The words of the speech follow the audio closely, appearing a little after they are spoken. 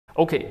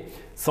Okay,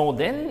 so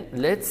then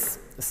let's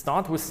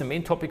start with the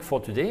main topic for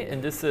today,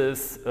 and this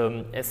is,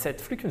 as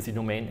said, frequency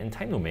domain and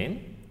time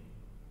domain.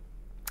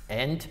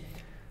 And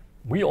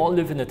we all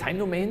live in a time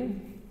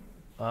domain.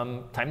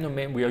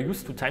 We are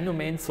used to time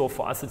domain, so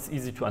for us it's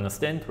easy to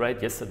understand,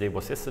 right? Yesterday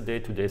was yesterday,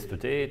 today is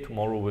today,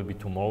 tomorrow will be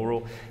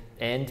tomorrow.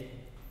 And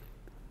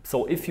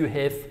so if you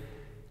have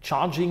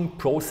charging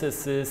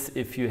processes,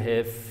 if you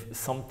have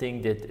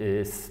something that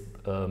is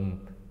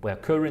where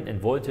current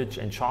and voltage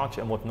and charge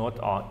and whatnot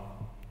are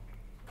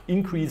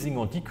increasing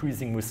or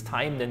decreasing with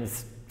time, then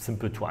it's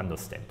simple to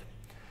understand.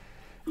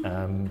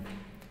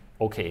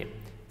 Okay,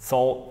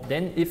 so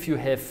then if you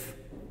have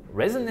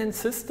resonance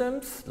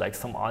systems, like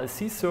some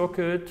RLC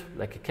circuit,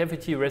 like a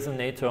cavity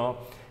resonator,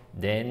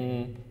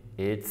 then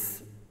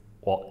it's,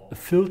 or a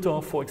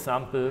filter, for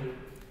example,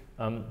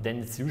 then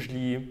it's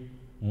usually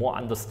more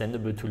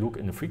understandable to look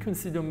in the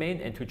frequency domain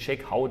and to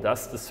check how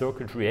does the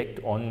circuit react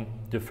on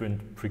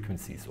different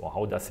frequencies, or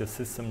how does your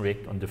system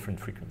react on different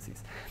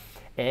frequencies.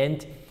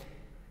 And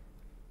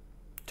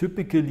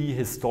typically,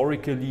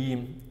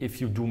 historically, if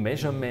you do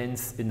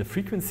measurements in the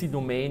frequency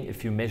domain,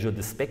 if you measure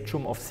the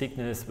spectrum of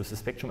signals with a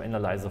spectrum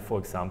analyzer, for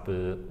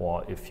example,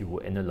 or if you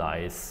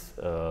analyze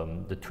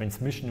the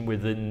transmission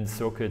within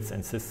circuits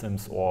and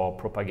systems or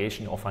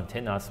propagation of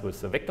antennas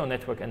with a vector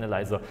network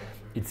analyzer,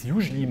 it's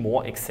usually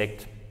more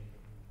exact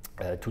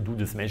to do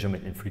this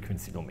measurement in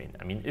frequency domain.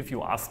 I mean, if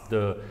you ask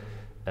the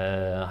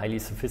highly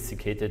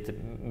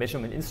sophisticated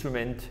measurement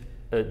instrument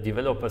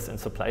developers and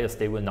suppliers,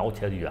 they will now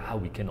tell you,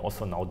 we can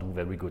also now do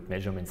very good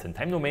measurements in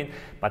time domain,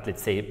 but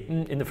let's say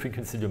in the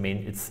frequency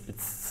domain,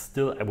 it's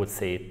still, I would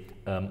say,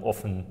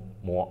 often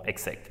more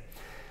exact.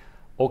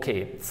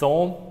 Okay,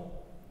 so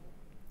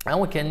now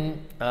we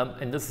can,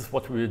 and this is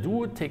what we will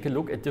do, take a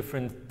look at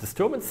different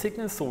disturbance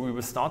signals. So we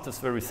will start with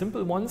very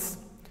simple ones,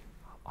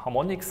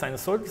 harmonic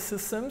sinusoidal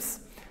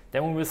systems.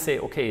 Then we will say,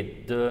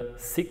 okay, the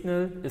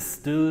signal is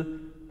still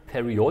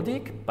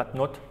periodic, but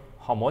not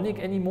harmonic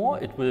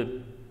anymore. It will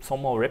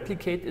somehow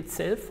replicate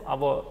itself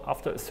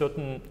after a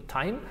certain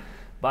time,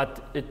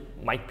 but it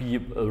might be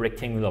a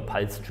rectangular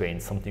pulse train,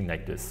 something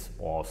like this,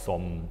 or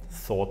some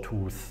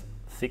sawtooth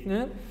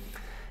signal.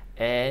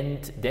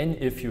 And then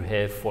if you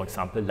have, for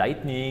example,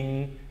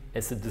 lightning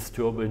as a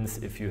disturbance,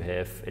 if you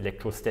have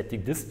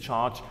electrostatic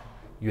discharge,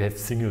 you have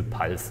single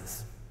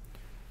pulses.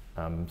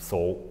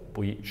 So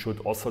we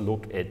should also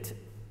look at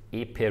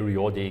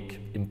aperiodic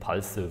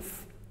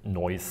impulsive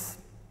noise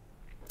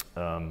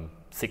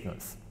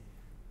signals.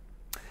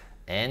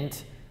 And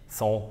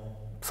so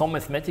some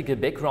mathematical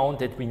background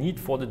that we need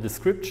for the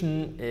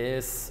description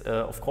is,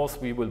 of course,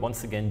 we will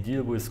once again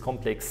deal with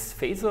complex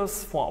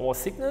phasors for our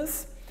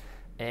signals.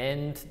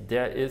 And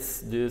there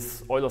is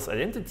this Euler's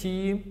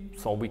identity,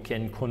 so we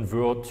can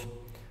convert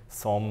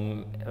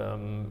some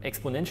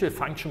exponential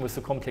function with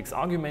a complex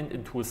argument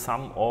into a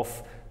sum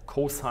of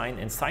cosine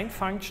and sine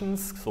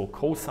functions. So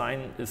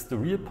cosine is the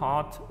real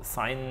part,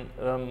 sine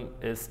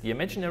is the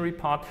imaginary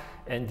part,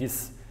 and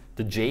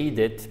the j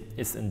that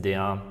is in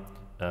there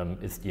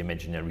is the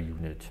imaginary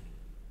unit,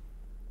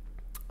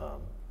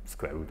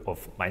 square root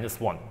of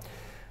 -1.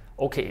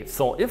 Okay,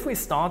 so if we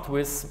start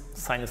with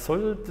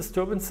sinusoidal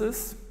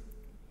disturbances,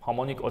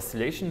 harmonic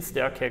oscillations,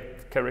 they are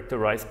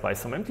characterized by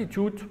some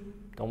amplitude.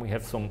 Then we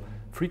have some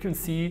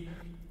frequency.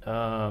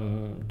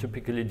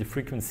 Typically the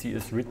frequency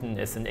is written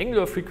as an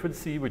angular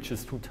frequency, which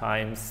is 2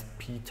 times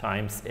p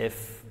times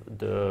f,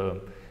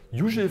 the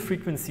usual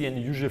frequency, and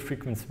the usual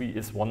frequency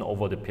is 1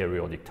 over the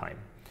periodic time.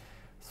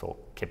 So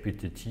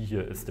capital T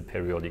here is the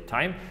periodic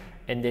time.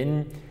 And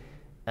then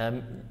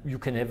you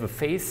can have a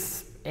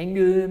phase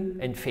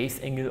angle, and phase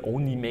angle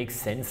only makes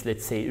sense,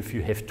 let's say, if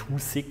you have 2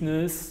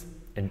 signals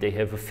and they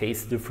have a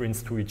phase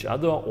difference to each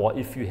other, or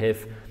if you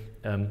have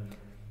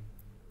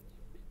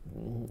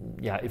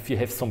if you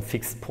have some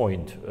fixed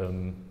point,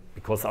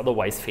 because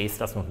otherwise phase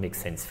does not make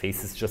sense.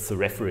 Phase is just a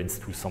reference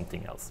to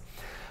something else.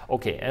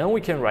 Okay, and then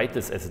we can write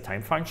this as a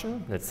time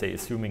function, let's say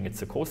assuming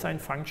it's a cosine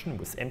function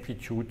with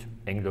amplitude,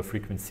 angular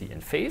frequency,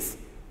 and phase.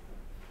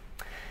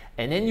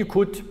 And then you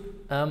could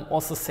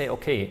also say,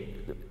 okay,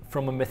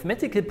 from a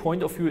mathematical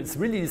point of view, it's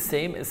really the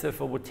same as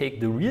if I would take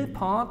the real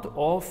part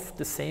of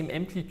the same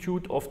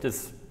amplitude of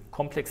this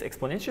complex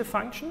exponential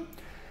function,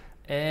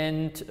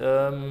 and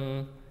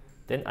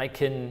then I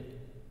can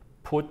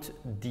put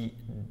the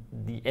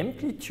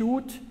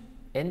amplitude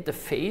and the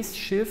phase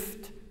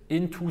shift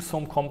into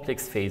some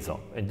complex phasor.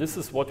 And this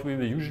is what we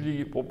will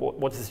usually,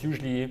 what is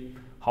usually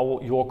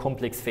how your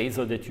complex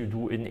phasor that you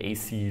do in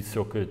AC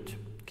circuit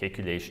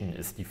calculation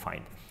is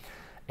defined.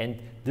 And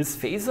this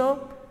phasor,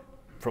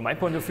 from my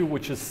point of view,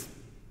 which is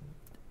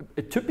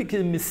a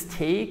typical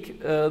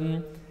mistake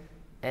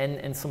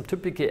and some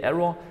typical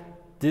error,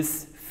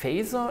 this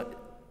phasor,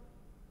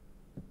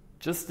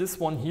 just this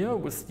one here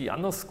with the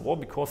underscore,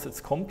 because it's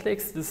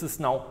complex, this is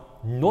now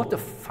not a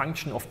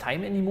function of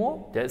time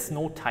anymore. There is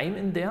no time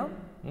in there.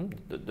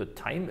 The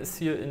time is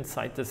here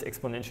inside this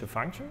exponential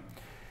function.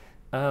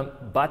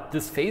 But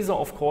this phasor,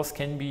 of course,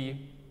 can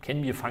be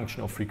a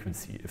function of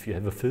frequency. If you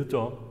have a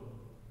filter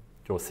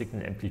your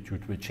signal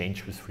amplitude will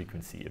change with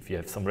frequency. If you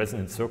have some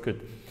resonant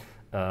circuit,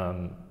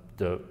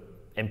 the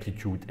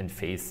amplitude and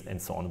phase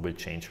and so on will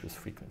change with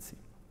frequency.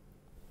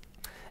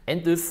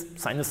 And this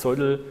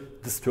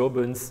sinusoidal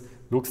disturbance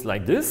looks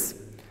like this.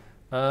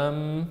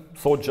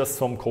 So just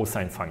some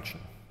cosine function.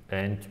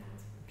 And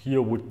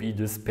here would be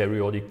this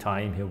periodic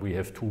time. Here we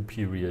have 2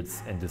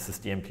 periods, and this is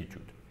the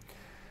amplitude.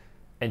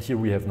 And here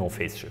we have no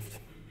phase shift.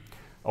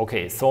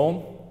 Okay,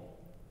 so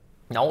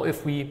now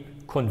if we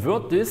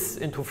convert this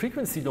into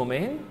frequency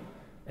domain,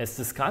 as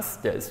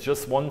discussed, there is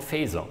just one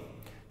phasor.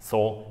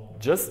 So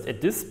just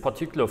at this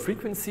particular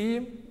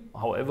frequency,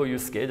 however you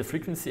scale the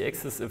frequency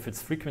axis, if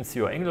it's frequency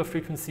or angular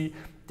frequency,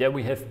 there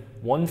we have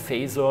one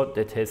phasor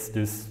that has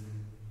this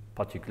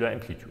particular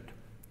amplitude.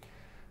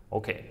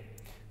 Okay,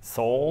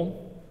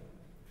 so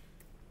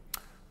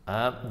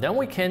then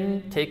we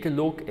can take a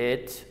look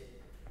at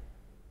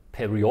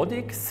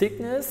periodic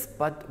signals,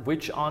 but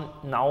which are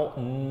now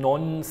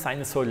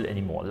non-sinusoidal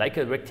anymore, like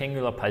a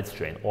rectangular pulse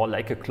train or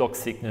like a clock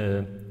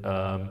signal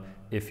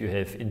if you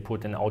have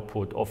input and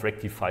output of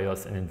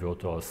rectifiers and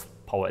inverters,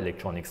 power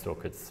electronic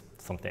circuits,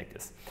 something like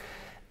this.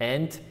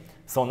 And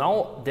so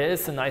now there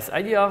is a nice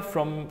idea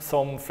from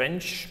some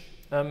French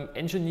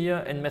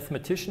engineer and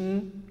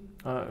mathematician,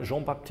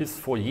 Jean-Baptiste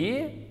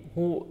Fourier,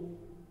 who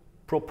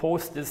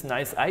proposed this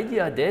nice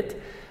idea that,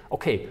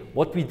 okay,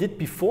 what we did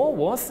before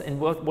was, and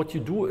what you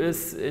do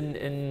is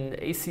in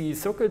AC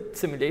circuit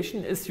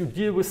simulation is you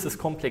deal with this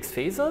complex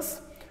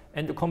phasors,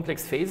 and the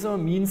complex phasor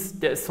means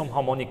there is some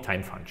harmonic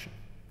time function,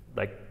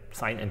 like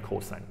sine and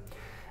cosine.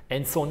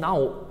 And so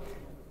now,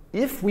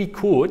 if we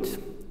could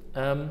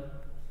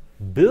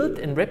build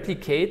and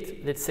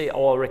replicate, let's say,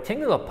 our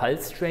rectangular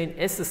pulse train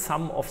as a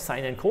sum of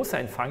sine and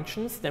cosine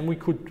functions, then we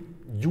could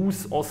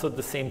use also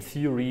the same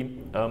theory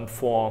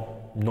for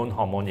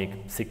non-harmonic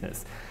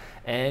signals.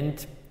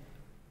 And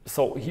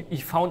so he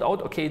found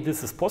out, okay,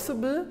 this is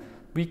possible.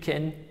 We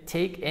can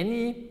take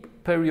any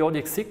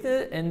periodic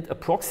signal and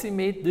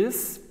approximate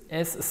this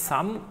as a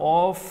sum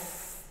of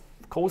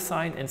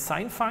cosine and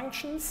sine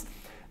functions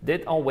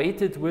that are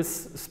weighted with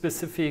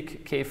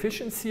specific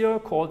coefficients here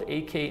called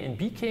AK and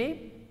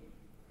BK.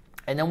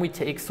 And then we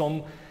take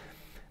some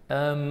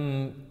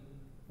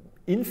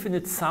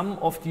infinite sum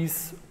of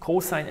these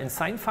cosine and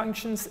sine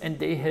functions, and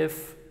they have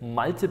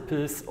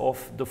multiples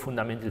of the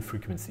fundamental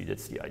frequency.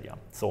 That's the idea.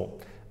 So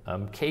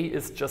k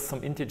is just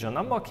some integer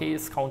number, k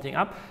is counting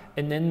up,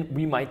 and then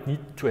we might need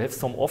to have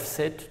some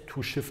offset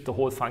to shift the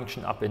whole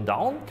function up and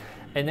down.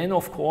 And then,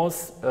 of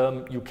course,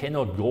 you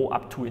cannot go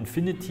up to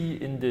infinity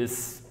in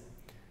this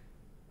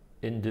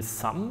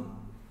sum,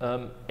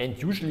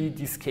 and usually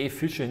these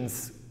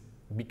coefficients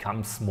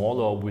become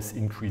smaller with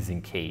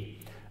increasing k.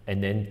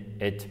 And then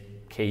at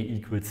k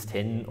equals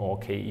 10 or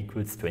k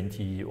equals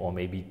 20 or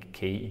maybe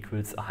k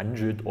equals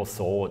 100 or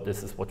so,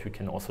 this is what we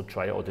can also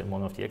try out in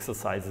one of the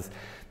exercises.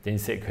 Then you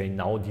say, okay,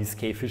 now these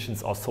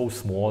coefficients are so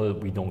small,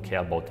 we don't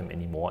care about them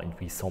anymore, and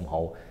we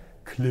somehow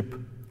clip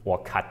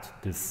or cut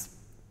this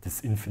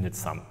infinite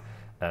sum.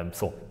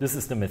 So this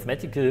is the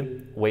mathematical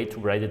way to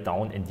write it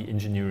down, and the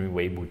engineering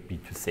way would be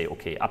to say,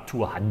 okay, up to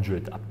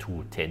 100, up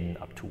to 10,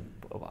 up to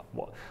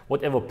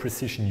whatever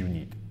precision you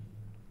need.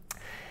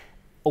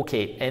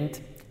 Okay,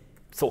 and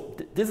so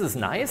this is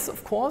nice,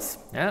 of course,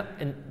 yeah?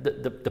 And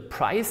the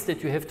price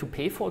that you have to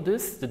pay for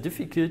this, the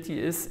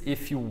difficulty is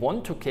if you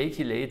want to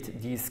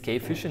calculate these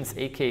coefficients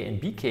AK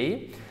and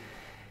BK,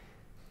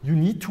 you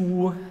need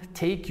to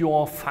take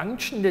your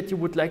function that you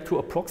would like to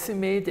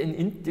approximate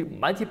and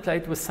multiply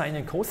it with sine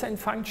and cosine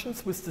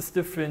functions with these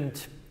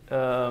different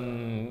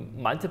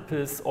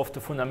multiples of the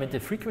fundamental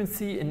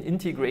frequency and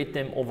integrate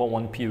them over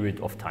one period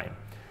of time.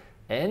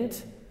 And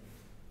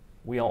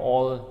we are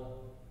all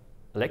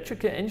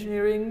electrical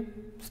engineering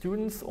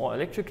students or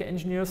electrical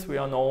engineers. We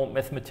are now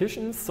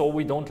mathematicians, so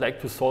we don't like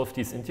to solve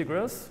these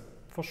integrals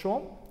for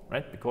sure,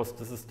 right? Because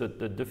this is the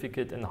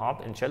difficult and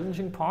hard and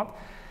challenging part.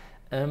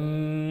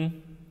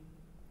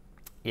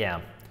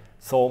 Yeah,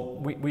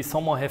 so we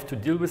somehow have to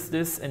deal with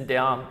this, and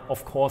there are,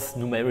 of course,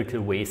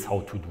 numerical ways how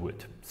to do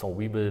it. So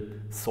we will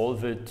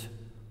solve it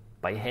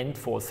by hand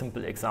for a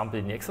simple example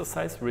in the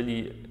exercise,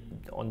 really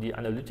on the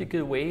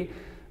analytical way.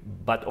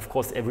 But of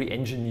course, every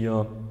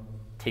engineer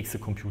takes a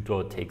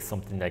computer, takes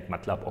something like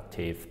MATLAB,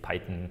 Octave,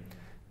 Python,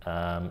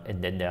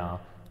 and then there are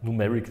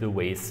numerical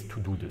ways to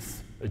do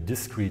this. A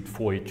discrete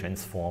Fourier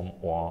transform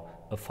or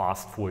a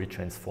fast Fourier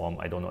transform.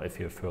 I don't know if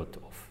you've heard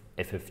of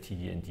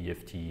FFT and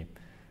DFT.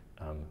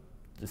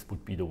 This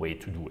would be the way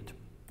to do it.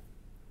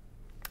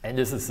 And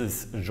this is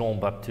this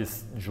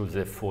Jean-Baptiste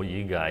Joseph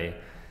Fourier guy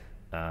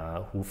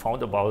who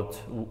found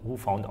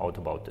out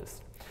about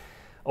this.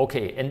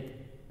 Okay, and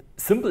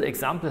simple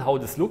example how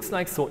this looks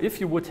like. So if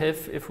we would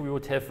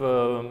have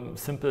a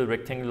simple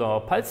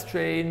rectangular pulse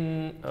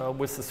train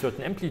with a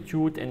certain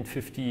amplitude and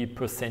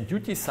 50%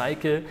 duty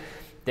cycle,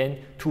 then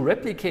to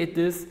replicate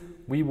this,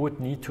 we would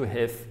need to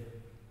have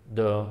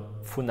the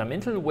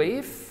fundamental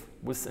wave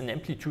with an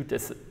amplitude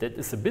that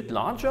is a bit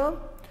larger.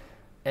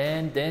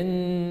 And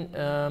then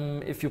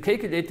if you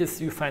calculate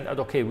this, you find out,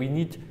 okay, we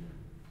need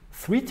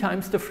 3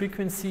 times the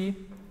frequency,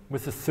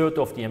 with a third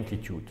of the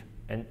amplitude.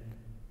 And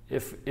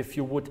if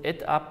you would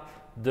add up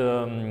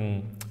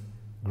the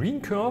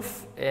green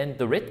curve and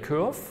the red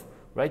curve,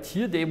 right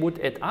here they would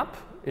add up,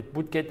 it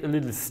would get a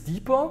little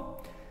steeper.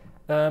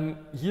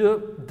 Here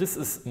this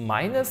is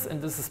minus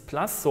and this is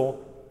plus, so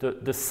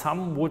the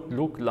sum would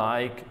look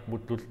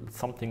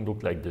something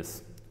like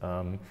this.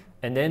 And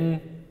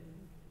then,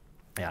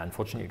 yeah,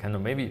 unfortunately,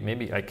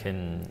 maybe I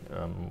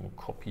can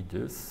copy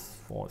this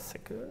for a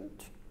second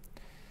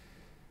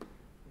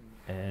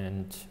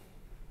and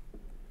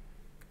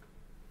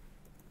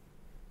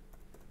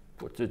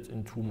put it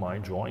into my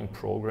drawing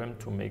program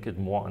to make it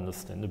more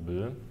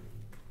understandable.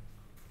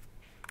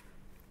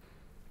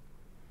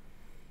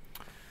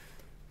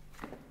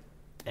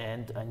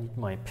 And I need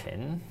my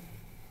pen.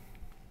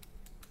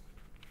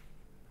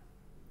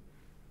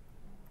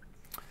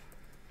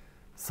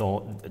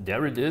 So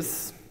there it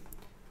is.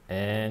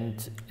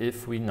 And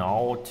if we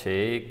now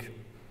take,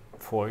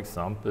 for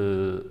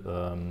example,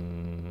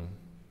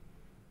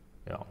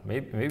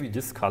 maybe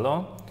this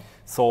color.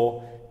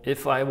 So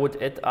if I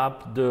would add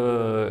up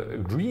the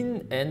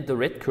green and the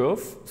red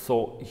curve,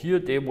 so here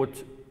they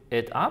would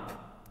add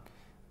up.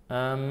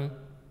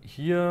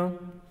 Here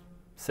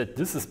said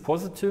this is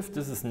positive,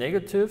 this is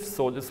negative,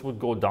 so this would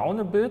go down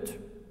a bit.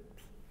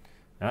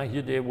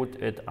 Here they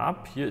would add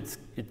up, here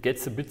it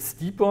gets a bit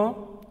steeper.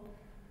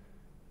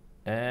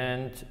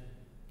 And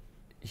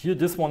here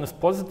this one is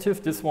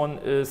positive, this one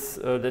is,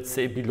 let's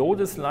say, below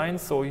this line,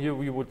 so here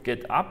we would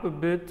get up a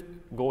bit,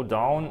 go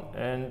down,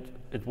 and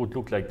it would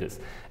look like this.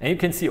 And you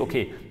can see,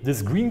 okay,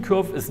 this green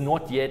curve is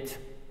not yet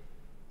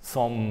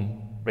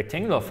some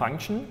rectangular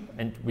function,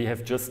 and we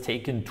have just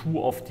taken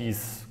two of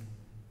these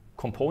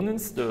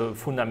components, the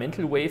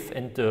fundamental wave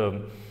and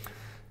the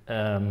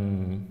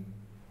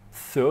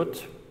third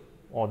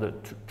or the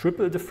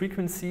triple the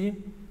frequency.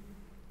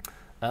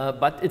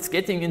 But it's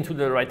getting into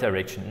the right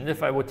direction. And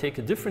if I would take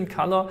a different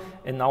color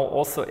and now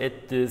also add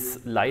this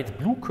light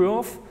blue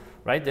curve,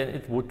 right, then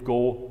it would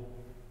go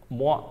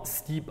more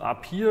steep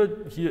up here.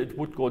 Here it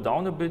would go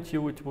down a bit,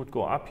 here it would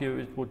go up, here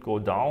it would go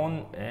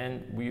down,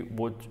 and we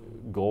would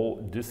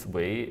go this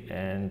way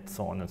and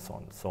so on and so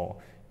on.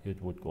 So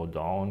it would go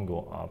down,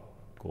 go up,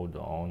 go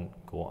down,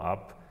 go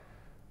up,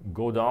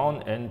 go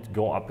down, and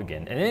go up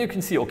again. And then you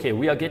can see, okay,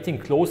 we are getting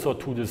closer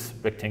to this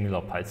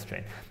rectangular pulse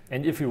train.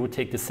 And if you would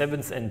take the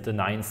 7th and the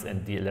 9th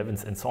and the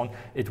 11th and so on,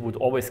 it would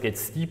always get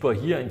steeper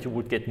here, and you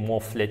would get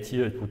more flat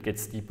here, it would get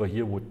steeper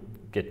here, would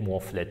get more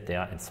flat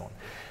there, and so on.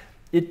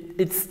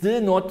 It's still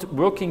not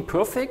working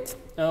perfect.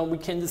 We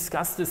can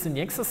discuss this in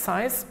the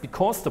exercise,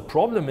 because the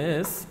problem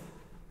is,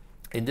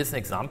 in this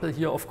example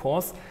here, of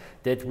course,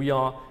 that we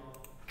are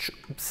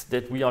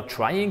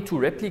trying to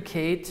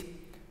replicate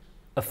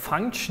a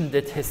function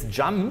that has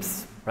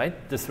jumps,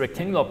 right? This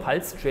rectangular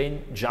pulse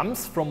train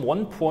jumps from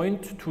one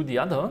point to the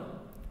other.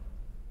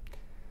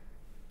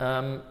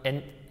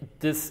 And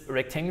this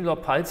rectangular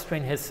pulse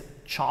train has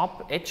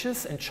sharp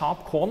edges and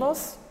sharp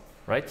corners,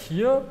 right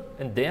here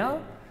and there.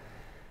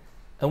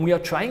 And we are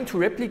trying to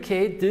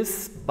replicate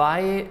this by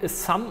a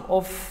sum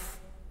of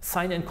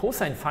sine and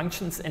cosine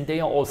functions, and they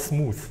are all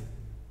smooth.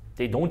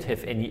 They don't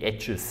have any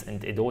edges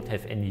and they don't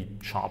have any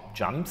sharp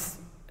jumps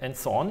and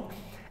so on.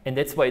 And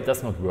that's why it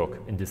does not work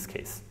in this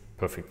case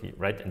perfectly,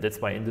 right? And that's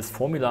why in this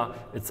formula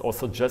it's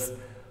also just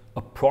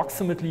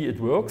approximately it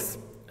works,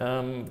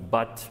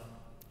 but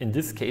in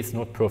this case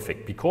not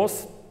perfect,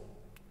 because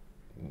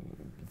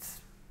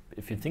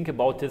if you think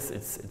about this,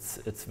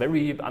 it's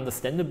very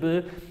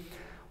understandable.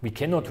 We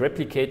cannot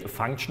replicate a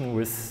function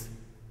with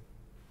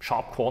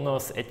sharp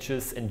corners,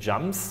 edges, and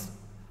jumps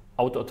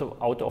out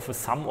of a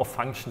sum of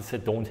functions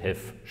that don't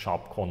have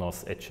sharp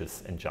corners,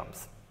 edges, and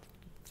jumps.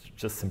 It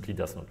just simply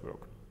does not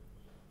work.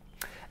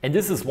 And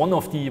this is one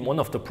of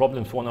the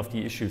problems, one of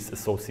the issues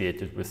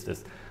associated with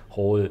this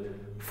whole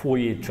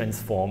Fourier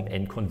transform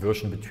and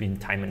conversion between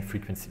time and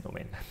frequency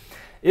domain.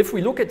 If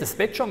we look at the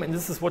spectrum, and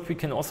this is what we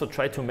can also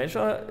try to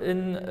measure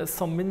in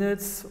some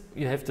minutes,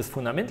 you have this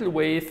fundamental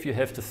wave, you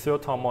have the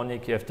third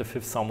harmonic, you have the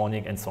fifth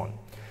harmonic, and so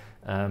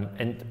on.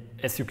 And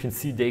as you can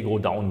see, they go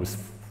down with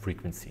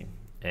frequency.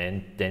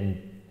 And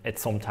then at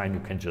some time you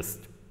can just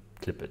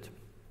clip it.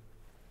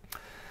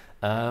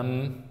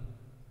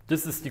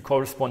 This is the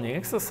corresponding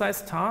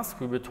exercise task.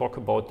 We will talk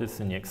about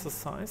this in the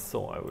exercise,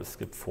 so I will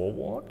skip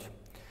forward.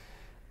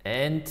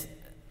 And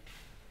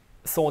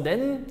so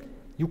then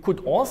you could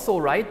also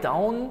write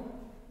down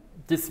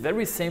this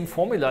very same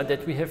formula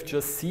that we have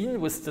just seen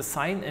with the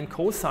sine and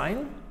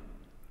cosine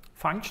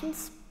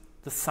functions,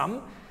 the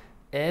sum,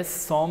 as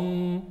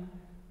some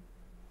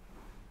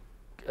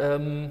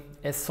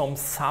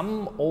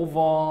sum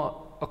over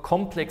a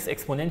complex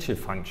exponential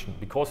function.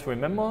 Because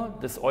remember,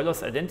 this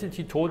Euler's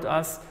identity told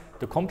us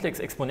the complex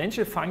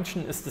exponential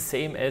function is the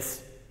same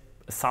as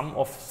a sum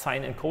of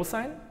sine and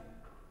cosine.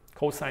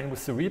 Cosine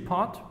with the real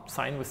part,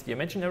 sine with the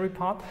imaginary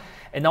part.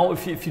 And now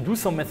if you do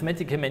some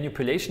mathematical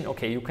manipulation,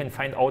 okay, you can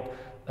find out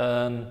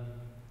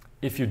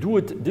if you do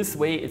it this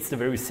way, it's the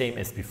very same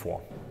as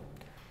before.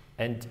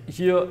 And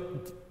here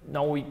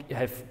now we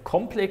have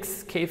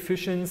complex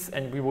coefficients,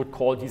 and we would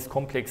call these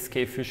complex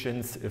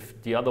coefficients,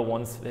 if the other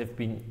ones have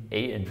been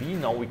A and B,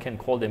 now we can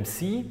call them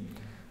C,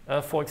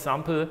 for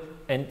example.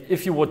 And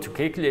if you were to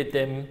calculate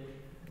them,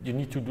 you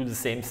need to do the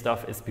same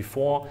stuff as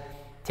before.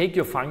 Take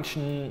your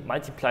function,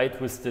 multiply it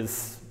with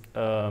this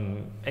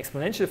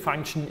exponential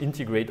function,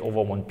 integrate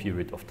over one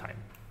period of time.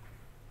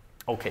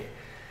 Okay,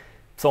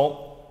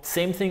 so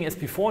same thing as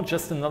before,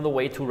 just another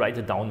way to write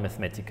it down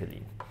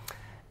mathematically.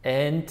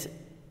 And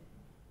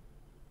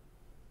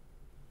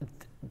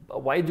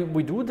why do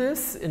we do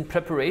this? In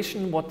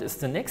preparation, what is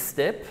the next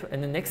step?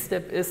 And the next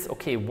step is,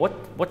 okay,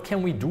 what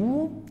can we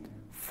do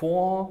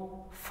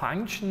for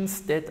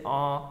functions that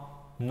are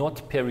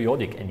not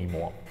periodic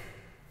anymore?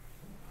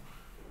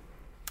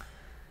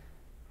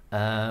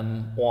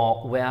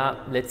 Or where,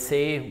 let's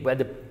say,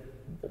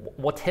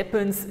 what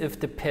happens if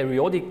the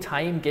periodic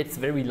time gets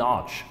very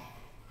large,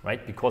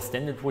 right? Because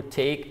then it would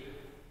take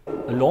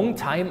a long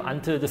time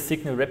until the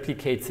signal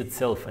replicates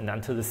itself and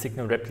until the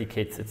signal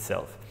replicates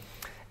itself.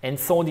 And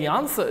so the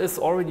answer is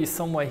already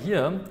somewhere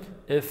here.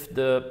 If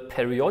the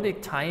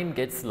periodic time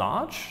gets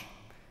large,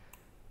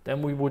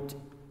 then we would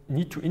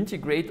need to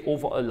integrate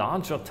over a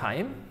larger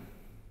time.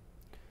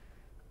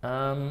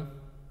 And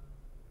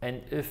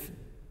if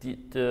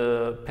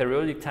the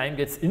periodic time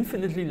gets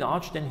infinitely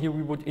large, then here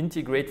we would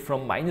integrate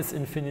from minus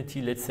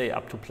infinity, let's say,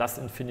 up to plus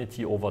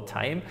infinity over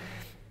time.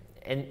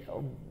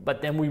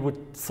 But then we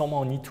would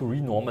somehow need to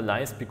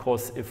renormalize,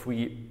 because if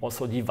we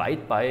also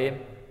divide by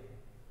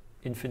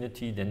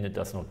infinity, then it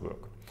does not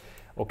work.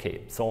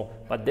 Okay, so,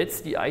 but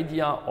that's the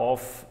idea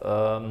of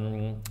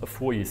a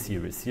Fourier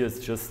series. Here's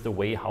just the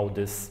way how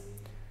this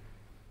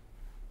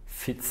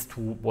fits to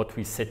what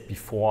we said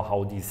before,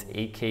 how these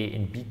AK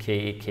and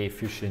BK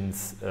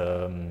coefficients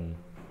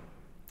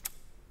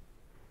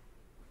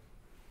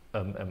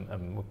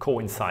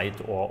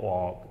coincide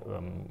or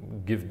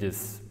give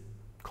this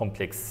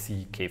complex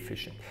C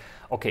coefficient.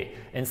 Okay,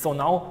 and so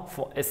now,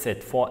 as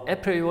said, for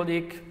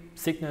aperiodic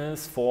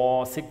signals,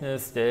 for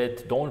signals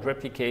that don't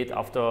replicate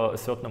after a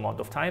certain amount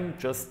of time,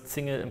 just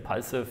single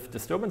impulsive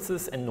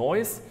disturbances and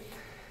noise,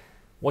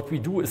 what we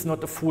do is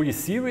not a Fourier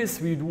series,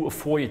 we do a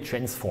Fourier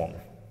transform.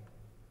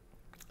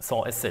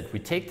 So as said, we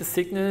take the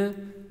signal,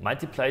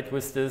 multiply it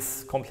with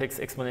this complex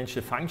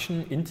exponential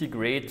function,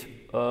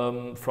 integrate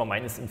from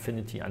minus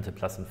infinity until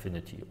plus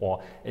infinity,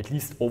 or at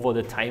least over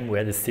the time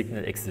where the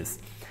signal exists.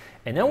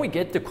 And then we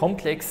get the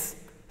complex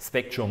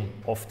spectrum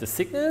of the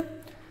signal.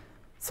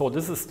 So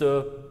this is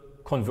the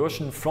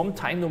conversion from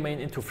time domain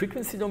into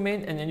frequency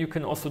domain, and then you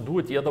can also do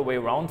it the other way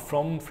around,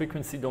 from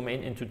frequency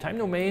domain into time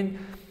domain.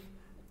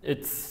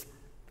 It's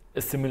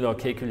a similar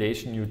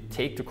calculation. You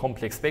take the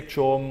complex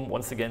spectrum,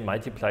 once again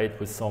multiply it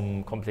with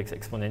some complex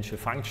exponential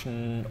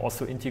function,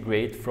 also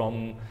integrate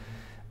from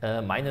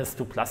minus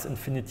to plus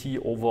infinity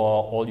over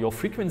all your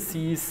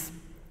frequencies,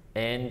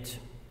 and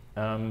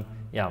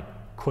yeah,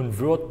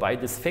 convert by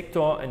this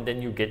factor, and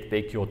then you get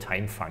back your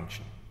time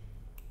function.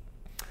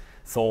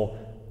 So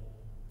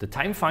the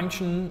time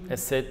function,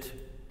 as said,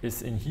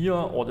 is in here,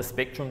 or the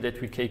spectrum that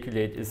we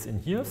calculate is in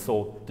here.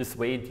 So this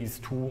way these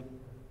two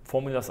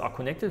formulas are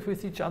connected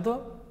with each other.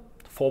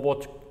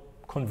 Forward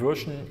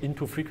conversion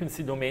into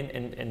frequency domain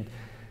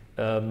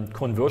and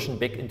conversion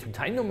back into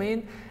time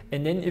domain.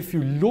 And then if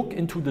you look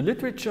into the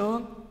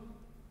literature,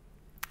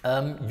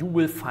 you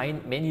will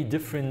find many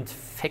different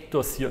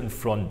factors here in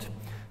front.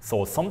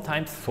 So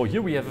sometimes, so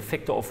here we have a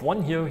factor of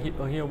 1,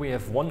 here we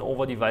have 1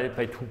 over divided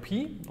by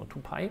 2p or 2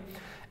 pi.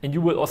 And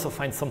you will also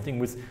find something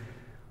with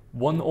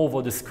 1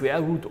 over the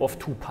square root of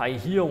 2 pi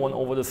here, 1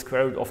 over the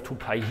square root of 2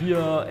 pi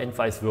here, and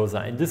vice versa.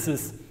 And this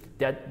is,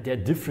 there are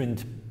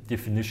different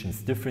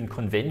definitions, different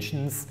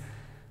conventions.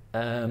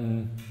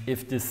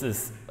 If this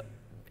is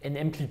an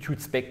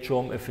amplitude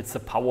spectrum, if it's a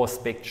power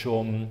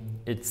spectrum,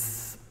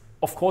 it's,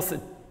 of course,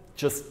 it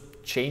just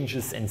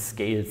changes and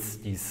scales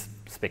these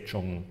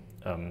spectrum,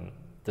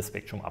 the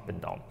spectrum up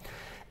and down.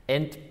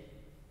 And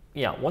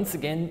yeah, once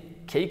again,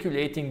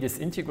 calculating these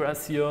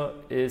integrals here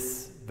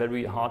is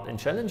very hard and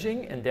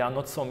challenging, and there are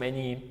not so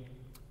many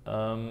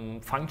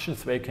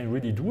functions where you can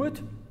really do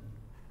it.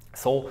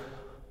 So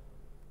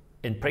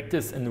in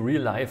practice, in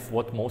real life,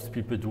 what most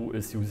people do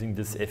is using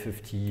this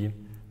FFT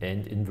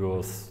and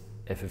inverse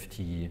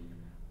FFT,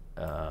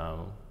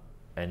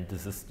 and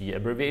this is the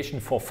abbreviation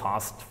for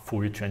fast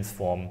Fourier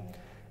transform.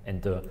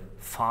 And the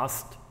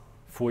fast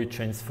Fourier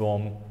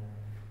transform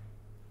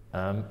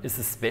is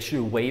a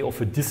special way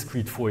of a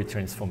discrete Fourier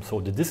transform.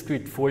 So the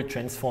discrete Fourier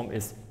transform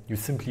is you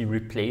simply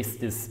replace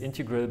this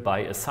integral by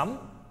a sum,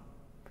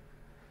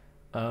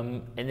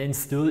 and then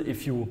still,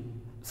 if you,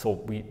 so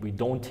we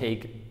don't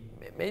take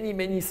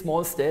many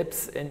small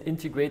steps and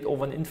integrate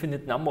over an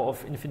infinite number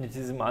of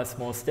infinitesimal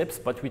small steps,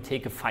 but we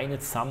take a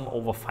finite sum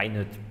over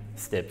finite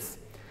steps.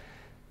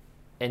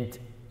 And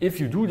if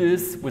you do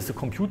this with a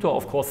computer,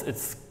 of course,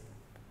 it's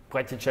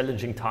quite a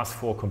challenging task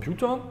for a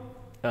computer.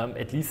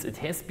 At least it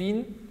has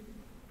been.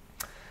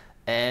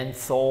 And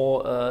so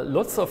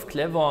lots of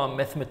clever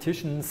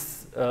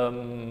mathematicians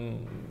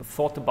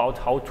thought about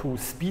how to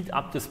speed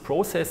up this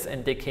process,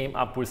 and they came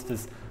up with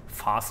this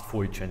fast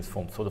Fourier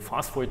transform. So the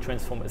fast Fourier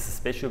transform is a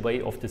special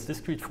way of this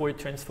discrete Fourier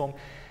transform,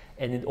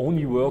 and it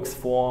only works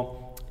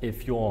for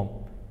if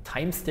your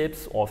time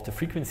steps or if the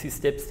frequency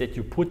steps that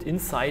you put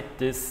inside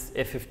this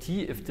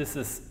FFT, if this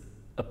is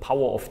a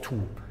power of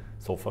 2.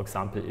 So for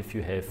example, if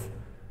you have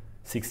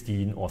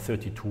 16 or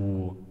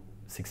 32,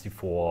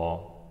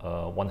 64,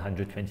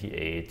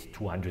 128,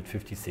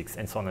 256,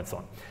 and so on and so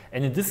on.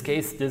 And in this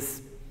case,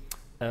 this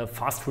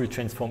fast Fourier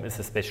transform is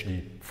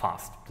especially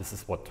fast. This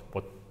is what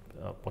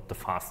the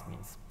fast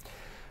means.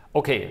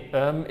 Okay,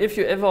 if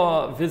you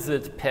ever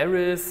visit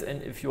Paris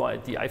and if you are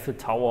at the Eiffel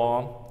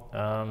Tower,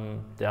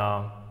 there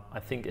are, I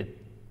think, in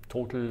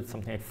total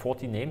something like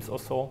 40 names or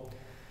so.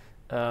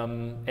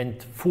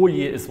 And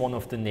Fourier is one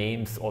of the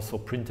names also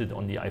printed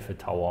on the Eiffel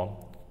Tower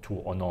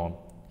to honor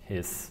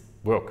his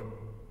work.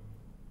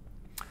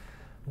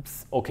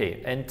 Oops.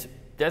 Okay, and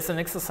there's an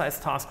exercise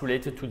task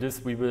related to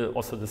this. We will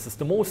also, this is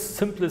the most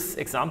simplest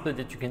example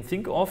that you can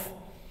think of.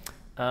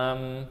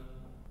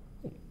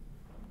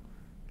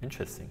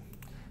 Interesting.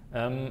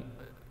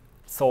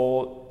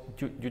 So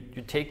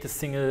you take the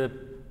single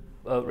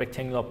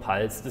rectangular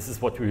pulse. This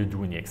is what we will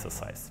do in the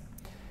exercise.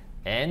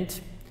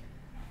 And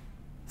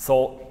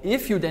so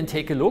if you then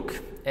take a look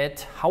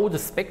at how the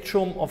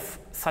spectrum of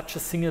such a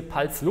single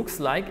pulse looks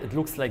like, it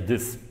looks like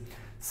this.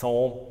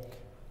 So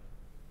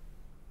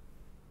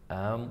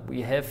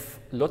we have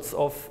lots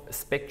of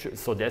spectral,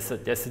 so there's a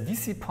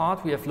DC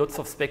part, we have lots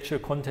of spectral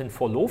content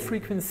for low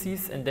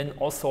frequencies, and then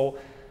also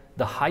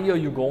the higher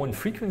you go in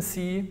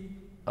frequency,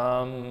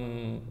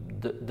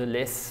 the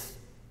less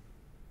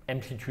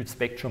amplitude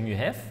spectrum you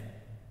have,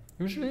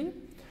 usually.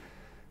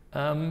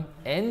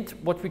 And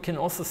what we can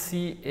also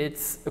see,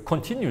 it's a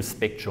continuous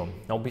spectrum.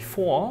 Now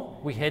before,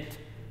 we had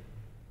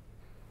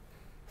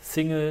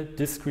single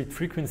discrete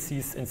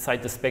frequencies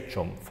inside the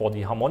spectrum. For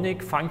the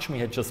harmonic function, we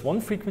had just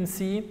one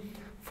frequency.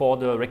 For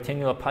the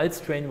rectangular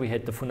pulse train, we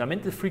had the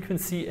fundamental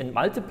frequency and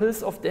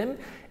multiples of them.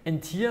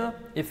 And here,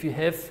 if you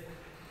have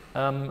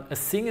a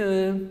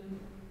single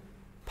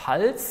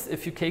pulse,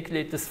 if you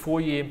calculate this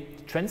Fourier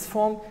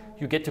transform,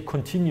 you get a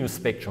continuous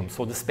spectrum.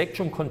 So the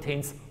spectrum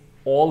contains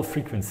all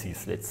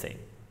frequencies, let's say.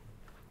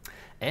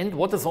 And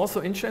what is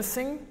also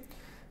interesting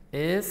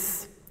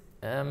is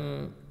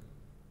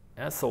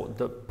so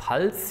the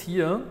pulse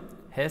here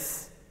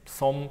has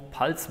some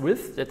pulse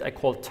width that I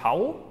call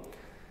tau,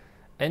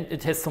 and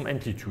it has some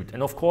amplitude.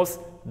 And of course,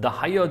 the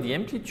higher the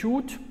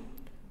amplitude,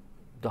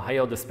 the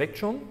higher the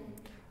spectrum.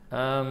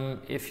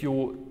 If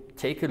you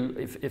take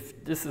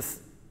if this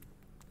is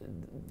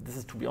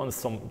to be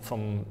honest,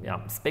 some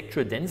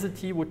spectral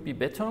density would be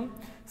better.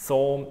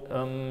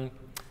 So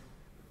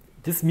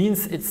this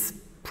means it's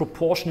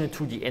proportional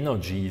to the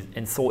energy.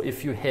 And so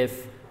if you have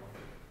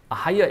a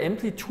higher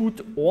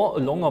amplitude or a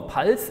longer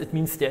pulse, it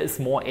means there is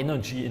more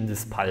energy in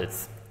this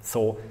pulse.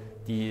 So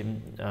the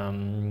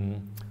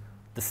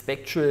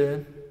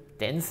spectral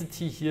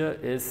density here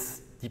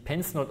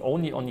depends not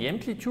only on the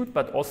amplitude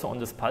but also on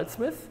this pulse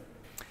width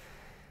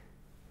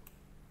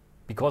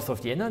because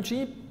of the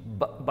energy.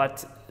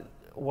 But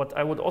what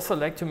I would also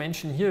like to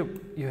mention here,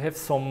 you have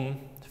some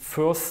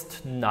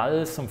first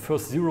null, some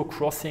first zero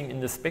crossing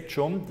in the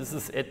spectrum. This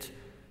is at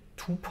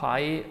 2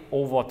 pi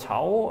over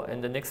tau,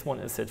 and the next one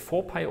is at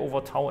 4 pi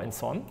over tau, and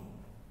so on.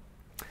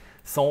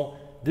 So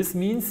this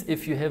means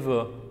if you have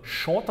a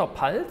shorter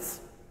pulse,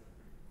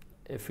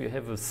 if you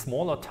have a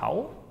smaller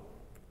tau,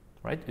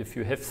 right? If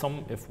we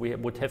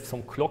would have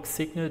some clock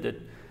signal that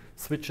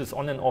switches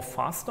on and off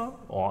faster,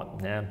 or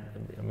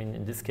I mean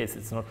in this case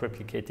it's not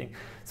replicating.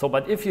 So,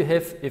 but if you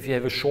have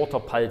a shorter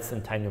pulse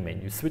in time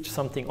domain, you switch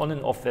something on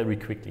and off very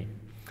quickly.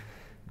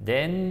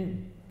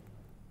 Then,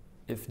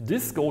 if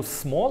this goes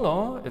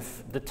smaller,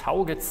 if the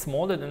tau gets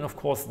smaller, then of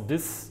course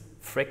this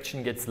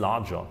fraction gets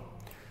larger.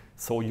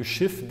 So you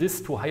shift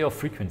this to higher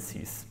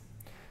frequencies.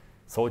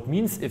 So it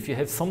means if you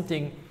have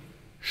something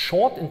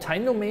short in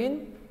time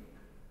domain,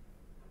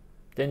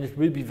 then it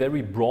will be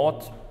very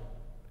broad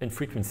in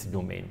frequency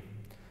domain.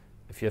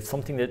 If you have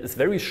something that is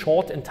very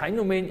short in time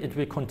domain, it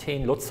will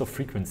contain lots of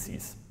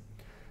frequencies.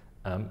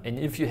 And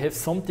if you have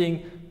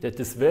something that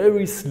is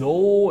very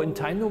slow in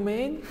time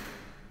domain,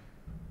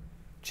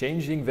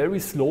 changing very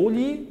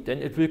slowly, then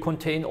it will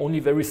contain only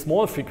very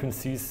small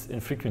frequencies in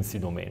frequency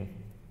domain.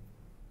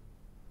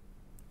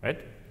 Right?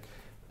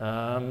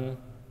 And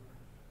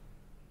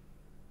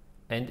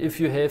if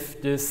you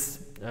have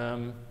this,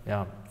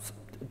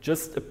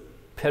 just a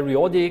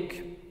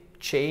periodic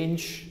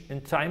change in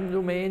time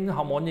domain,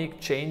 harmonic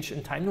change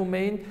in time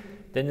domain,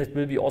 then it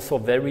will be also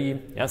very,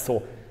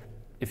 so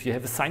if you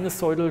have a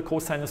sinusoidal,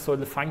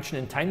 cosinusoidal function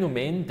in time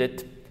domain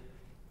that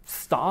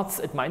starts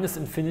at minus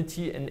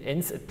infinity and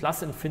ends at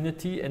plus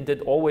infinity, and that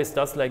always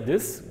does like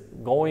this,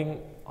 going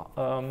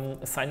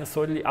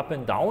sinusoidally up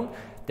and down,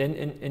 then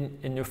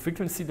in your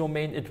frequency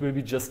domain, it will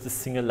be just a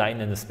single line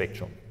in the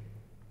spectrum.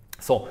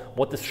 So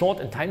what is short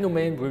in time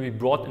domain will be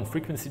broad in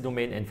frequency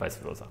domain and vice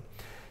versa.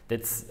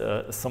 That's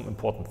some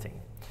important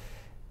thing.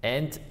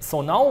 And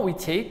so now we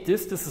take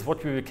this is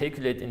what we will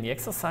calculate in the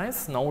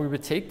exercise. Now we will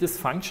take this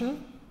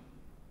function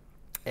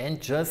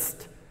and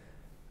just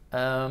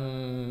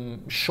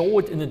show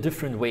it in a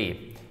different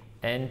way.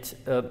 And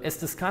as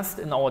discussed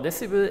in our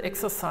decibel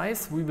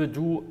exercise, we will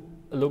do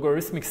a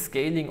logarithmic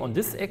scaling on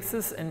this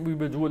axis and we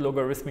will do a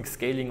logarithmic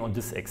scaling on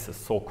this axis.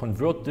 So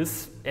convert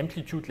this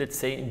amplitude, let's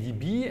say, in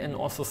dB and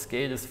also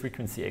scale this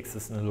frequency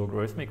axis in a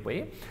logarithmic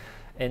way.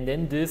 And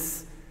then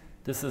this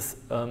is,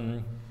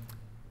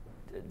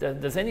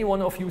 does any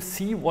one of you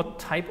see what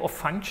type of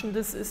function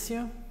this is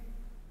here?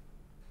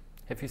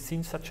 Have you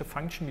seen such a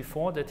function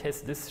before that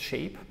has this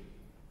shape?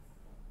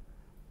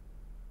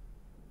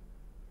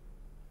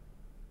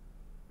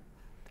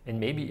 And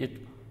maybe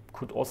it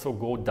could also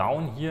go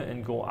down here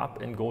and go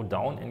up and go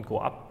down and go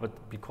up,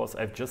 but because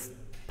I've just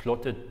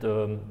plotted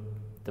the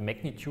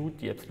magnitude,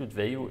 the absolute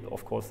value,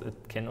 of course it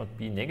cannot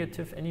be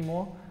negative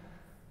anymore.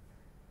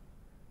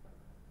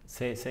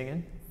 Say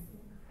again?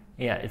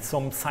 Yeah, it's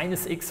some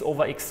sinus x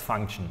over x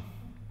function,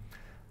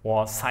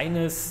 or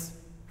sinus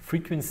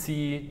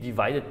frequency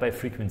divided by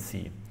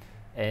frequency.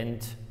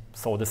 And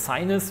so the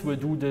sinus will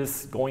do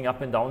this going up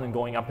and down and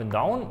going up and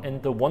down,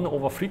 and the 1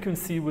 over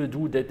frequency will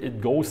do that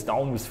it goes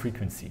down with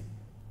frequency.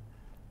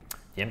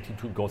 The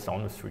amplitude goes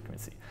down with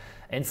frequency.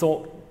 And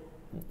so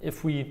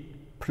if we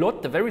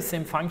plot the very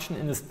same function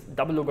in this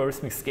double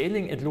logarithmic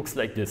scaling, it looks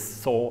like this.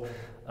 So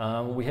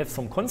we have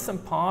some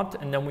constant part,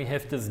 and then we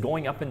have this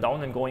going up and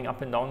down and going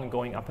up and down and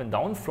going up and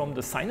down from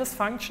the sinus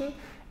function,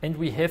 and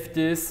we have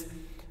this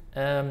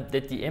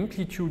that the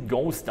amplitude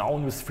goes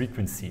down with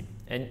frequency.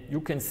 And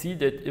you can see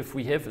that if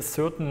we have a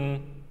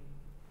certain,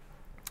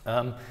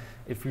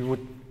 if we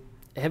would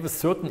have a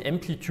certain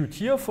amplitude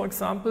here, for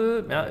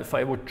example, if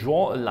I would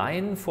draw a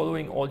line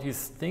following all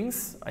these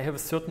things, I have a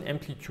certain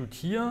amplitude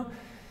here,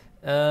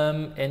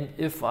 and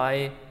if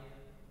I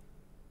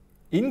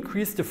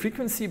increase the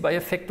frequency by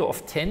a factor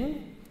of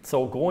 10,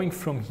 so going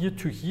from here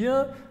to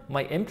here,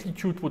 my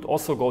amplitude would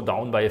also go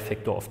down by a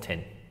factor of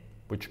 10,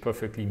 which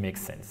perfectly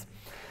makes sense.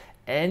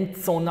 And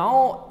so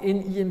now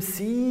in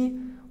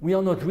EMC, we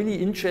are not really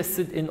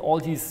interested in all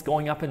these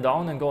going up and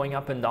down and going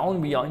up and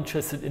down. We are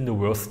interested in the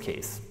worst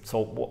case.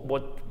 So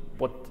what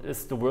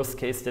is the worst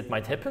case that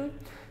might happen?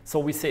 So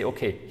we say,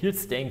 okay, here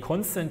it's staying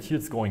constant, here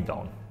it's going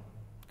down.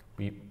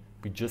 We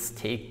just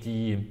take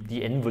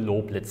the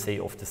envelope, let's say,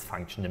 of this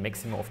function, the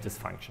maximum of this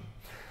function.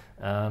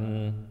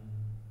 And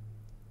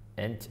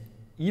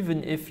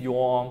even if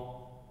your,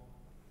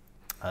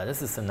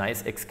 this is a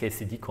nice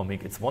XKCD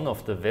comic, it's one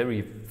of the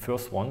very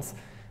first ones.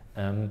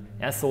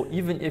 So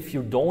even if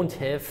you don't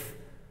have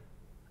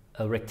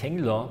a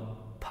rectangular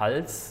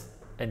pulse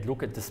and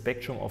look at the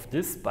spectrum of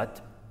this,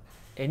 but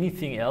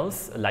anything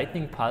else, a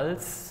lightning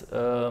pulse,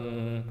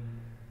 an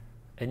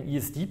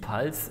ESD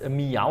pulse, a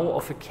meow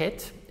of a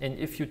cat, and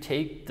if you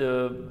take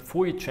the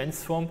Fourier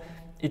transform,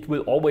 it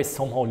will always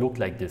somehow look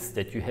like this,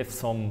 that you have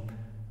some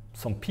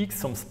peaks,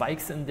 some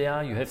spikes in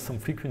there, you have some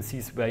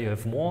frequencies where you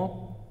have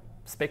more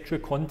spectral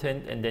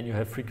content, and then you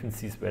have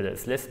frequencies where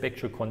there's less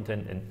spectral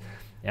content,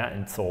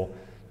 and so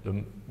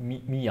the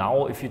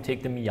meow, if you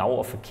take the meow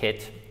of a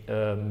cat,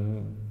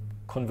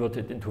 convert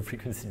it into a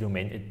frequency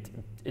domain,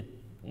 it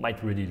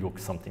might really look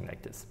something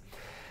like this.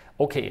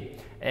 Okay,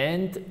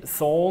 and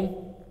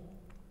so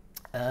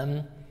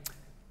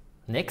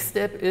next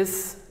step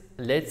is,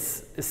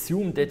 let's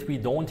assume that we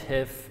don't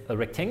have a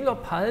rectangular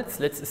pulse,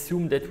 let's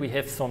assume that we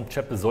have some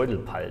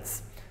trapezoidal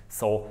pulse.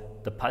 So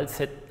the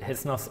pulse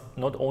has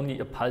not only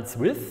a pulse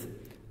width,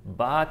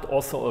 but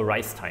also a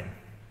rise time.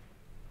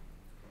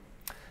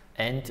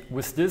 And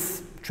with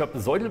this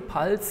trapezoidal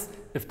pulse,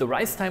 if the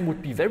rise time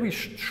would be very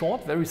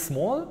short, very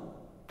small,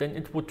 then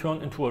it would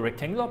turn into a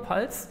rectangular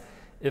pulse.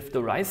 If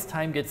the rise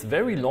time gets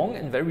very long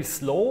and very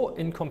slow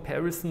in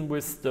comparison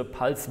with the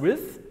pulse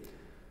width,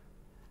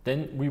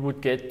 then we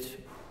would get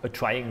a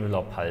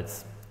triangular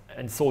pulse.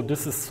 And so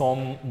this is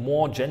some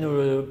more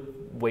general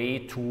way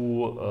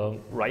to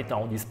write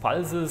down these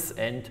pulses.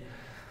 And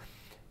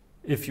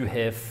if you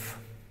have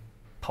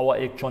power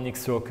electronic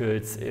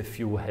circuits, if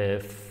you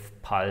have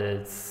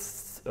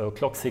pulse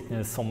clock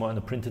signals somewhere on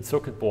a printed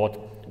circuit board,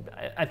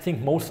 I think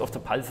most of the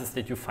pulses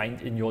that you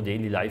find in your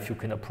daily life you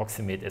can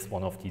approximate as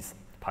one of these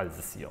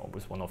pulses here, or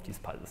with one of these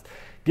pulses,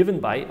 given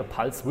by a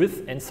pulse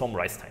width and some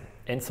rise time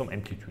and some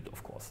amplitude,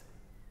 of course.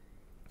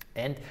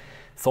 And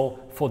so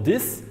for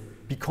this,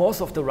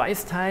 because of the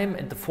rise time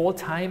and the fall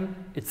time,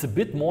 it's a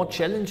bit more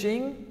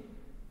challenging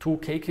to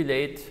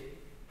calculate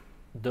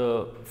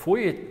the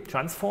Fourier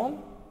transform.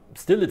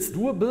 Still, it's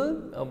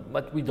doable,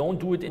 but we don't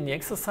do it in the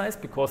exercise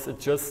because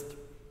it's just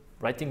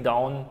writing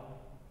down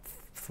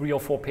 3 or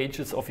 4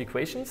 pages of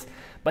equations.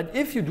 But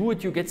if you do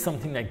it, you get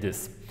something like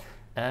this.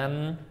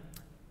 And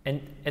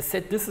as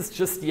said, this is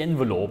just the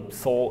envelope.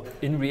 So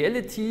in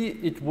reality,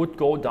 it would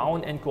go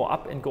down and go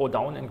up and go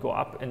down and go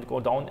up and go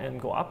down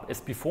and go up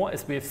as before,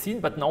 as we have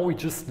seen. But now we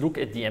just look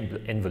at the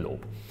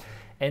envelope.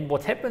 And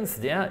what happens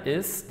there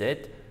is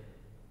that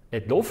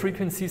at low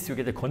frequencies, you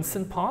get a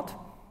constant part.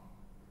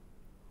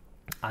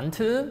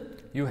 until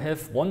you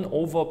have 1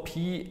 over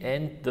p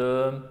and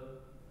the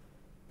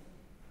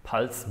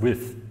pulse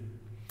width.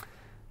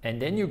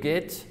 And then you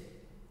get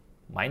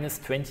minus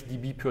 20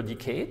 dB per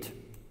decade.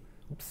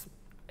 Oops.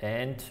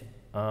 And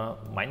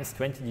minus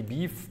 20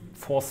 dB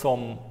for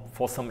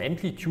some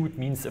amplitude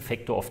means a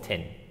factor of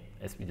 10,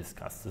 as we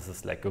discussed. This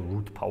is like a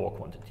root power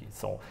quantity.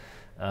 So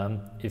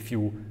if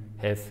you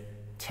have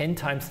 10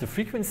 times the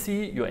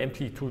frequency, your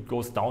amplitude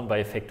goes down by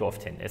a factor of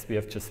 10, as we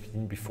have just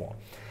seen before.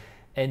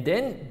 And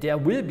then there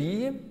will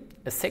be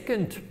a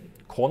second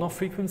corner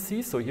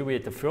frequency. So here we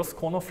had the first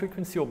corner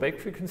frequency or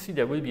break frequency.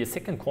 There will be a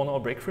second corner or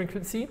break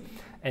frequency.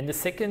 And the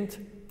second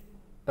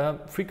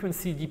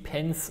frequency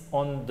depends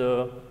on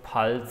the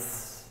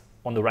pulse,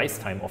 on the rise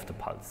time of the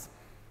pulse.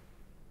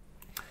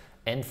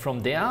 And from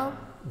there,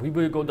 we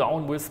will go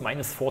down with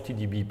minus 40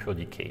 dB per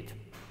decade.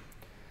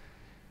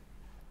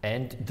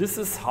 And this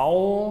is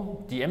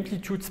how the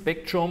amplitude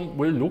spectrum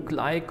will look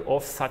like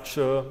of such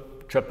a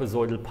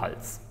trapezoidal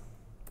pulse.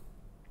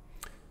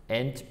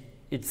 And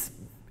it's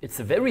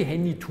a very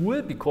handy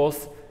tool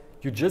because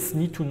you just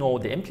need to know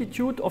the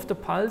amplitude of the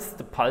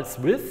pulse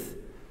width,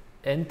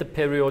 and the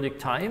periodic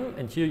time.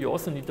 And here you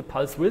also need the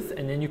pulse width,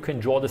 and then you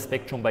can draw the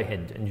spectrum by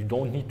hand. And you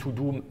don't need to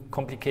do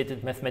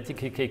complicated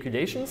mathematical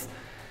calculations.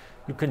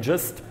 You can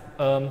just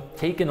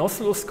take an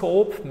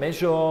oscilloscope,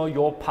 measure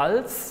your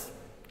pulse,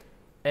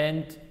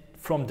 and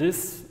from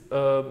this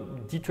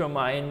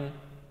determine,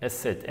 as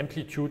said,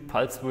 amplitude,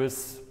 pulse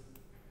width,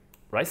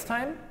 rise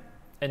time,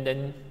 and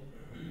then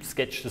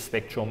sketch the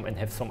spectrum and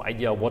have some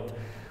idea what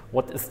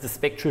is the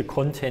spectral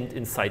content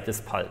inside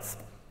this pulse.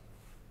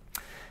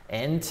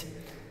 And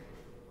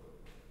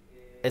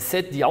as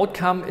said, the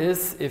outcome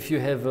is, if you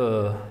have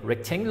a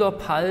rectangular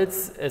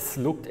pulse, as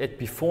looked at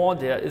before,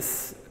 there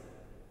is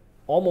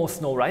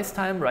almost no rise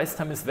time. Rise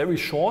time is very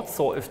short,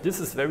 so if this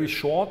is very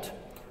short,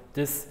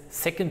 this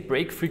second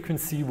break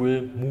frequency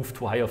will move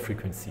to higher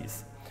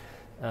frequencies.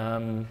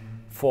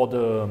 For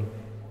the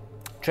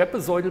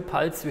trapezoidal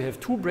pulse, you have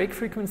 2 break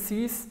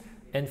frequencies,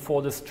 and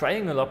for this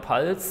triangular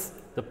pulse,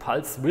 the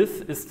pulse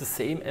width is the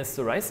same as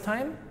the rise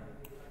time.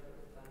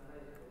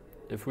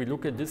 If we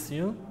look at this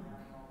here,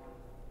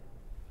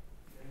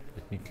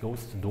 let me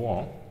close the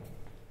door.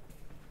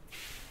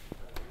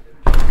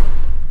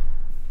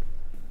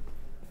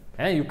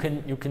 And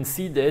you can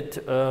see that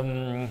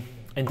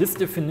in this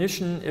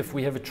definition, if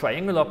we have a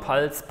triangular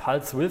pulse,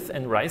 pulse width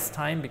and rise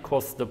time,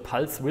 because the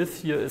pulse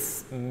width here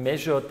is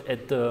measured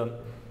at the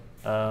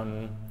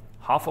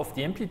half of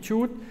the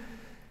amplitude.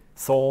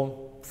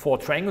 So for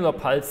triangular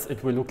pulse,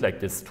 it will look like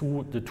this.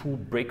 The two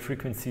break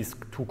frequencies,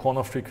 2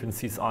 corner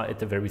frequencies are at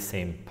the very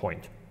same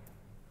point.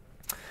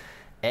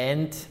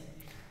 And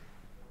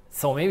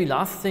so maybe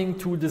last thing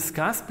to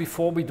discuss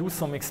before we do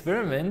some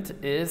experiment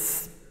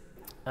is,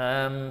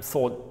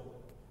 so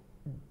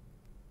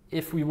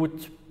if we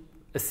would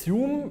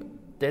assume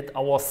that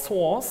our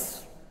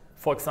source,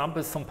 for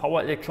example, some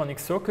power electronic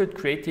circuit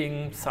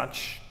creating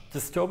such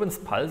disturbance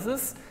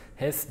pulses,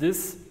 has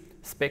this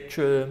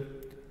spectral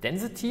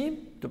density,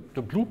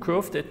 the blue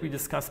curve that we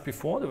discussed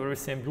before, the very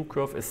same blue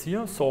curve as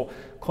here. So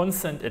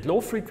constant at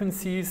low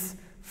frequencies,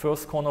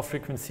 first corner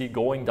frequency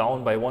going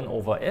down by 1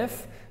 over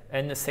f,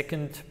 and a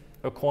second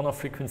corner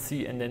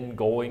frequency, and then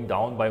going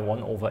down by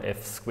 1 over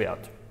f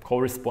squared,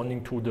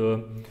 corresponding to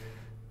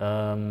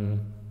the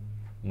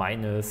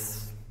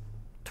minus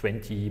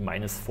 20,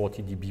 minus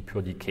 40 dB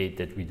per decade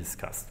that we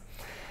discussed.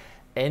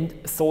 And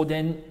so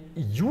then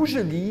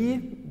usually,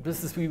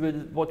 this is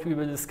what we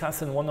will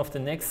discuss in one of the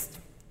next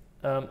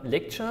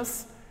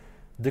lectures,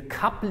 the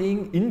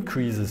coupling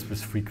increases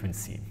with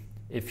frequency.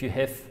 If you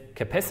have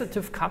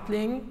capacitive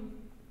coupling,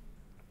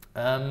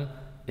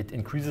 it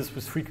increases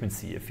with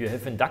frequency. If you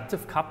have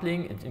inductive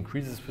coupling, it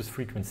increases with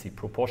frequency,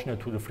 proportional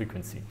to the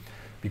frequency.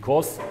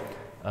 Because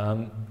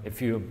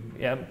if you,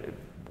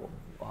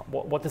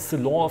 what is the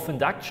law of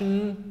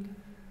induction?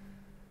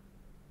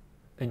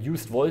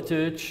 Induced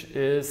voltage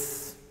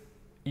is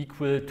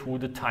equal to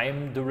the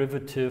time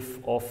derivative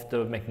of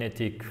the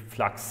magnetic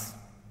flux.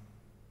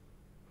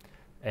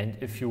 And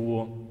if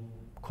you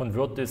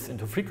convert this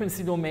into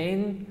frequency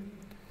domain,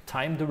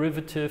 time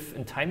derivative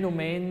in time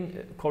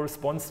domain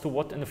corresponds to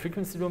what in the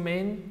frequency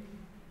domain?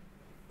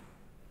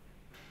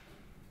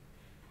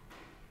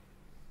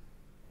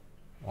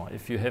 Or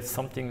if you have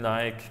something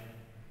like,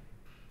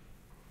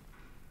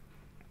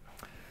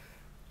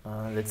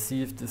 let's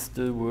see if this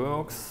still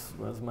works.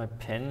 Where's my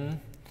pen?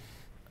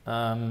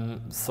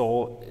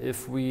 So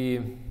if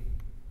we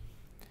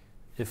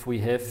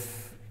have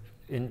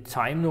in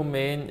time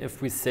domain,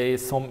 if we say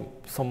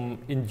some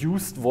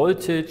induced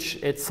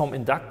voltage at some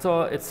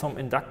inductor, at some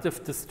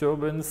inductive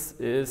disturbance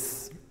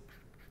is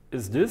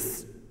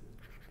this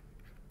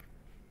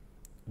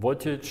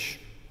voltage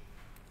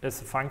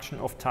as a function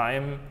of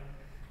time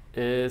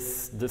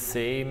is the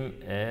same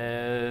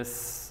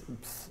as,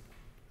 oops,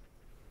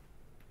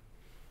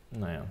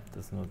 naja,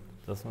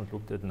 does not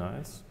look that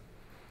nice.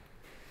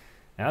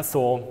 Yeah,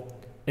 so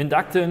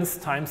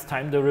inductance times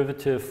time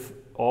derivative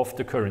of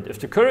the current. If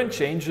the current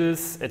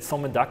changes at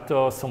some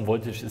inductor, some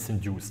voltage is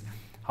induced.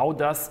 How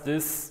does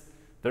this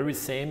very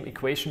same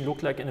equation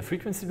look like in a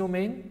frequency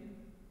domain?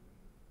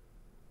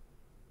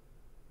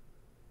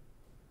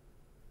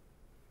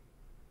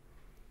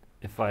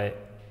 If I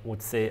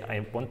would say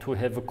I want to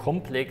have a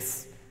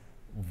complex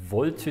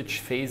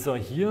voltage phasor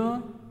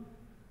here,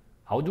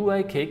 how do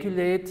I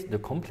calculate the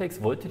complex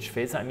voltage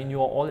phasor? I mean, you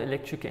are all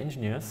electric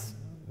engineers.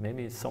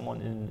 Maybe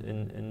someone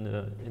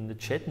in the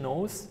chat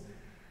knows.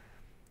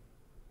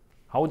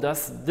 How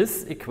does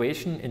this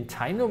equation in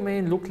time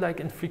domain look like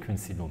in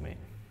frequency domain?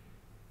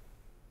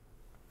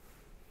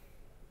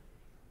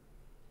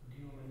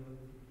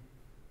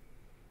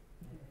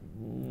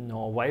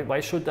 No, why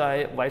should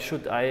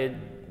I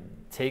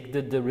take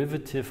the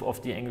derivative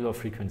of the angular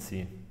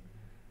frequency?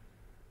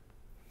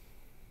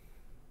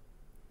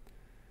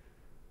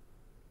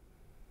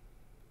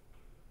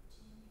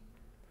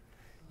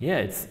 Yeah,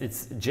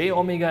 it's j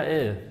omega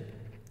L.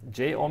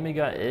 J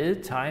omega L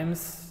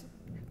times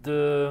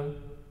the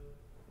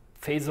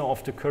phasor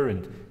of the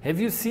current. Have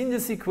you seen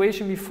this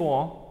equation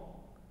before?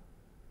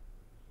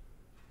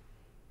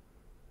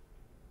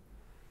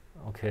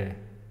 Okay,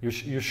 you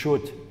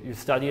should. You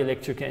study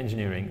electrical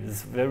engineering.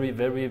 It's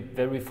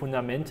very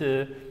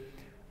fundamental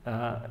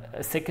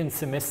second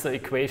semester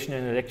equation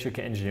in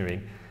electrical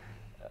engineering.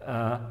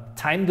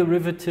 Time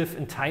derivative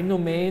in time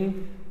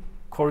domain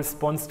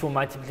corresponds to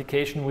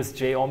multiplication with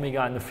j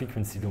omega in the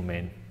frequency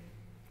domain,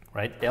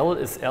 right? L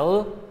is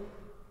L,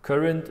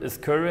 current is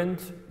current,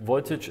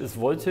 voltage is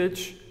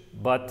voltage,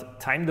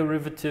 but time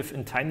derivative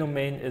in time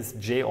domain is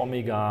j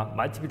omega,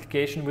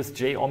 multiplication with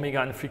j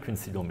omega in the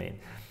frequency domain.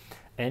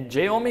 And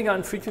j omega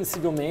in frequency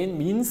domain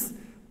means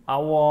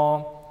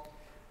our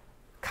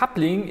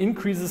coupling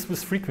increases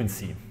with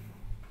frequency.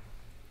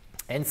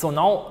 And so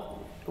now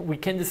we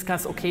can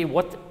discuss, okay,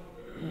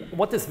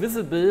 what is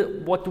visible,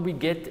 what do we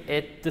get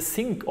at the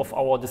sink of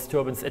our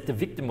disturbance, at the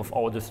victim of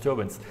our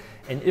disturbance.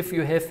 And if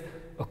you have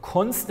a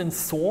constant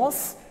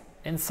source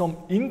and some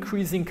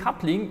increasing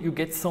coupling, you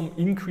get some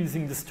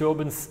increasing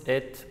disturbance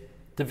at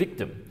the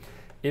victim.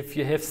 If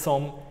you have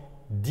some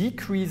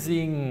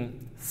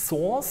decreasing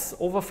source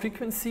over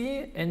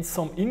frequency and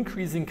some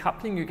increasing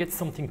coupling, you get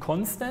something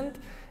constant.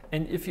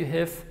 And if you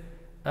have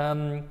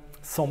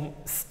some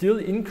still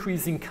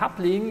increasing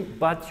coupling,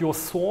 but your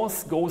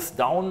source goes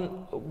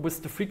down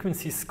with the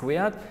frequency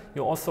squared,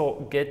 you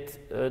also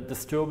get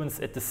disturbance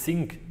at the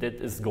sink that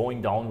is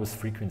going down with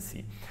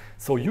frequency.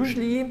 So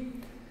usually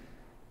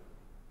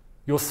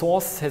your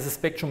source has a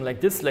spectrum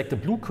like this, like the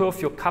blue curve,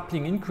 your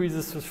coupling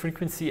increases with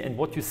frequency, and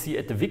what you see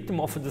at the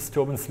victim of a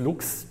disturbance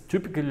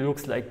typically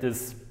looks like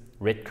this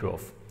red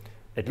curve.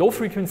 At low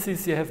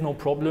frequencies you have no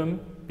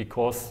problem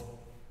because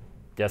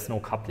there's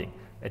no coupling.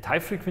 At high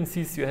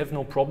frequencies you have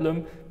no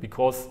problem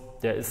because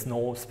there is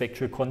no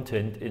spectral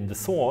content in the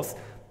source,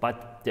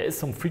 but there is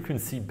some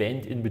frequency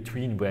band in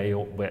between where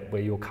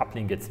your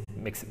coupling gets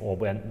maximum, or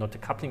where not the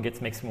coupling gets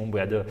maximum,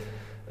 where the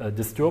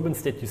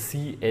disturbance that you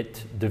see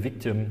at the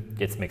victim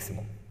gets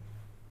maximum.